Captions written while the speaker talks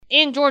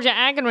In Georgia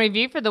Ag and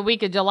Review for the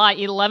week of July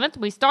 11th,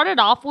 we started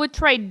off with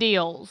trade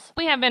deals.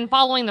 We have been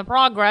following the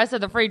progress of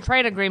the free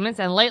trade agreements,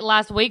 and late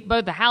last week,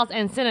 both the House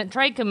and Senate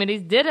trade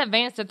committees did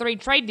advance the 3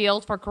 trade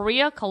deals for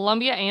Korea,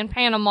 Colombia, and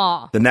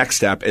Panama. The next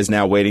step is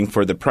now waiting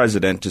for the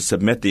president to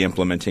submit the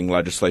implementing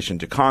legislation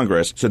to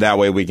Congress, so that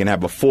way we can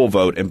have a full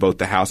vote in both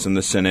the House and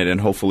the Senate,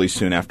 and hopefully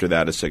soon after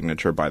that a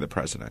signature by the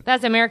president.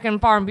 That's American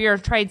Farm Bureau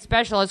trade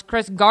specialist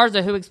Chris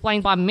Garza, who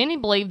explains why many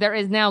believe there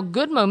is now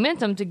good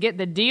momentum to get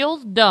the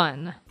deals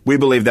done. We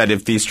believe that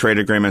if these trade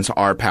agreements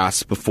are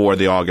passed before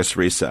the August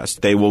recess,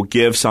 they will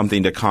give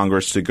something to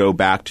Congress to go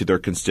back to their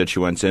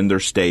constituents in their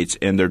states,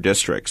 in their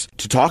districts,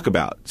 to talk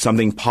about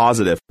something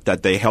positive,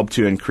 that they help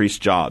to increase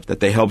jobs, that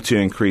they help to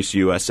increase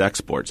U.S.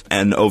 exports,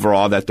 and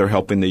overall that they're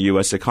helping the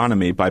U.S.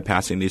 economy by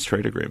passing these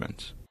trade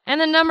agreements. And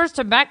the numbers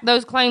to back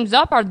those claims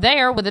up are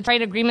there, with the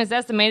trade agreements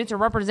estimated to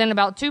represent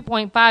about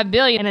 $2.5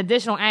 billion in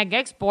additional ag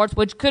exports,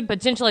 which could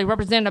potentially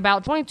represent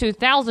about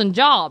 22,000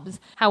 jobs.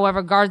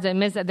 However, Garza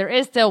admits that there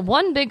is still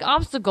one big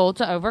obstacle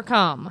to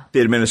overcome. The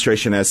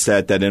administration has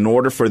said that in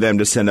order for them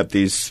to send up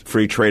these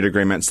free trade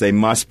agreements, they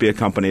must be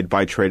accompanied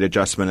by trade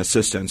adjustment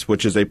assistance,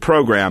 which is a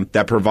program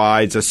that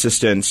provides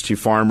assistance to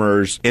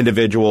farmers,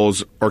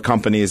 individuals, or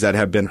companies that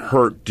have been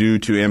hurt due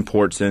to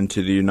imports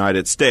into the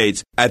United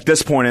States. At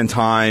this point in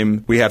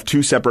time, we have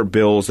 2 separate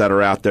bills that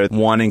are out there.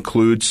 One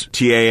includes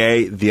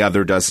TAA, the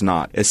other does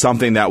not. It's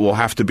something that will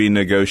have to be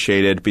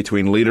negotiated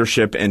between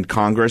leadership in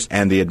Congress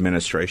and the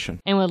administration.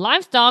 And with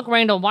livestock,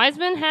 Randall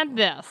Wiseman had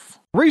this.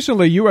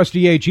 Recently,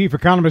 USDA Chief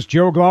Economist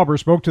Joe Glauber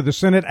spoke to the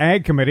Senate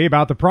Ag Committee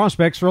about the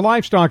prospects for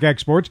livestock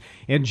exports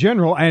in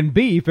general and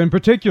beef in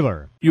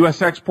particular.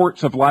 U.S.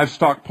 exports of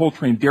livestock,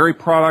 poultry, and dairy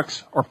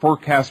products are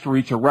forecast to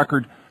reach a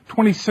record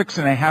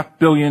 $26.5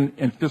 billion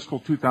in fiscal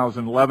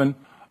 2011,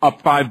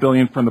 up $5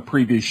 billion from the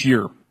previous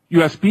year.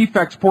 U.S. beef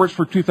exports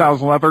for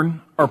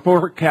 2011 are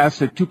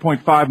forecast at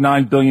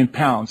 2.59 billion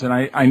pounds. And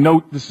I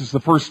note this is the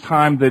first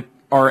time that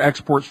our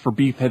exports for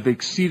beef have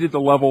exceeded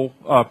the level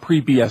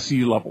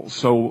pre-BSE levels.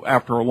 So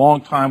after a long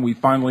time, we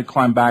finally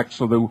climbed back,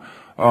 so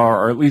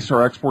or at least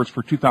our exports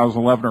for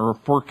 2011 are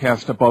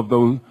forecast above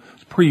those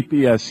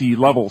pre-BSE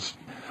levels.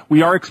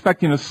 We are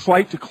expecting a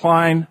slight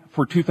decline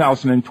for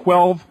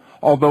 2012,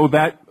 although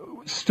that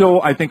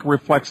still, I think,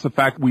 reflects the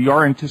fact we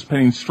are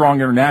anticipating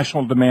strong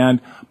international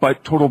demand,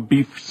 but total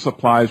beef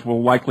supplies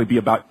will likely be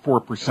about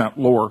 4%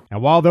 lower.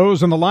 And while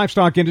those in the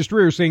livestock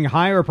industry are seeing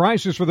higher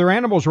prices for their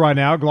animals right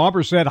now,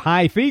 Glauber said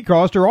high feed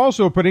costs are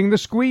also putting the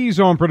squeeze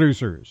on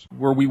producers.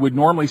 Where we would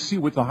normally see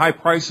with the high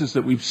prices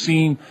that we've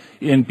seen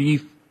in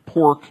beef,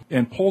 pork,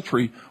 and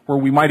poultry, where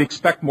we might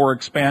expect more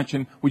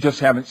expansion, we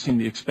just haven't seen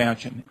the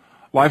expansion.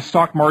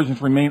 Livestock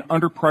margins remain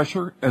under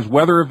pressure as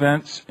weather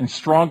events and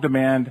strong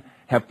demand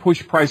have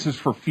pushed prices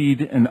for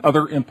feed and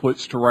other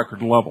inputs to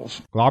record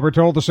levels. Glauber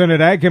told the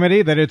Senate Ag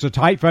Committee that it's a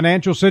tight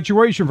financial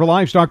situation for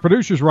livestock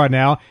producers right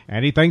now,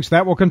 and he thinks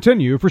that will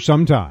continue for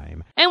some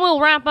time. And we'll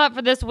wrap up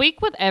for this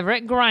week with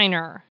Everett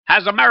Griner.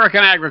 Has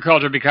American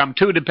agriculture become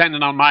too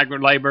dependent on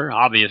migrant labor?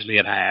 Obviously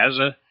it has.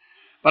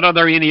 But are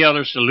there any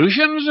other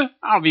solutions?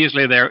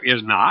 Obviously there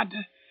is not.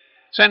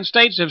 Since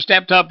states have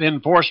stepped up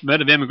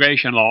enforcement of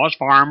immigration laws,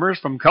 farmers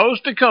from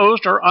coast to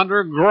coast are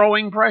under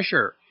growing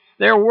pressure.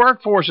 Their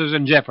workforce is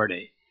in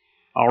jeopardy.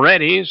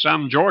 Already,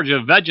 some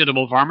Georgia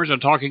vegetable farmers are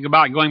talking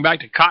about going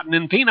back to cotton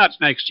and peanuts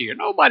next year.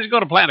 Nobody's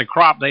going to plant a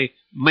crop they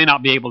may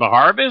not be able to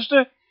harvest.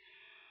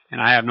 And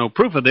I have no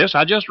proof of this.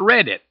 I just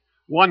read it.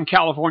 One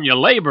California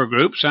labor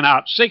group sent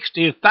out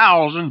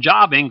 60,000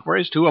 job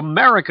inquiries to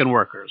American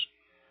workers.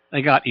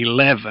 They got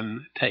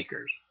 11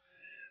 takers.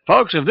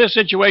 Folks, if this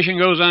situation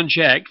goes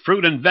unchecked,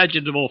 fruit and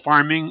vegetable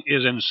farming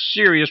is in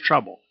serious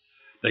trouble.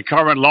 The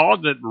current laws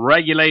that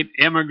regulate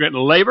immigrant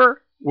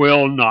labor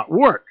will not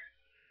work.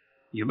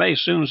 You may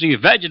soon see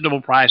vegetable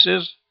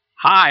prices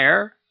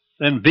higher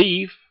than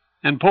beef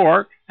and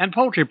pork and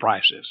poultry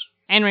prices.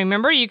 And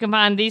remember, you can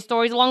find these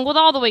stories along with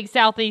all the week's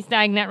Southeast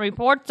AgNet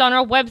reports on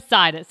our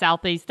website at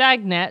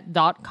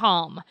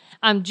southeastagnet.com.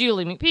 I'm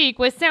Julie McPeak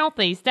with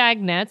Southeast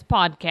AgNet's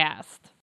podcast.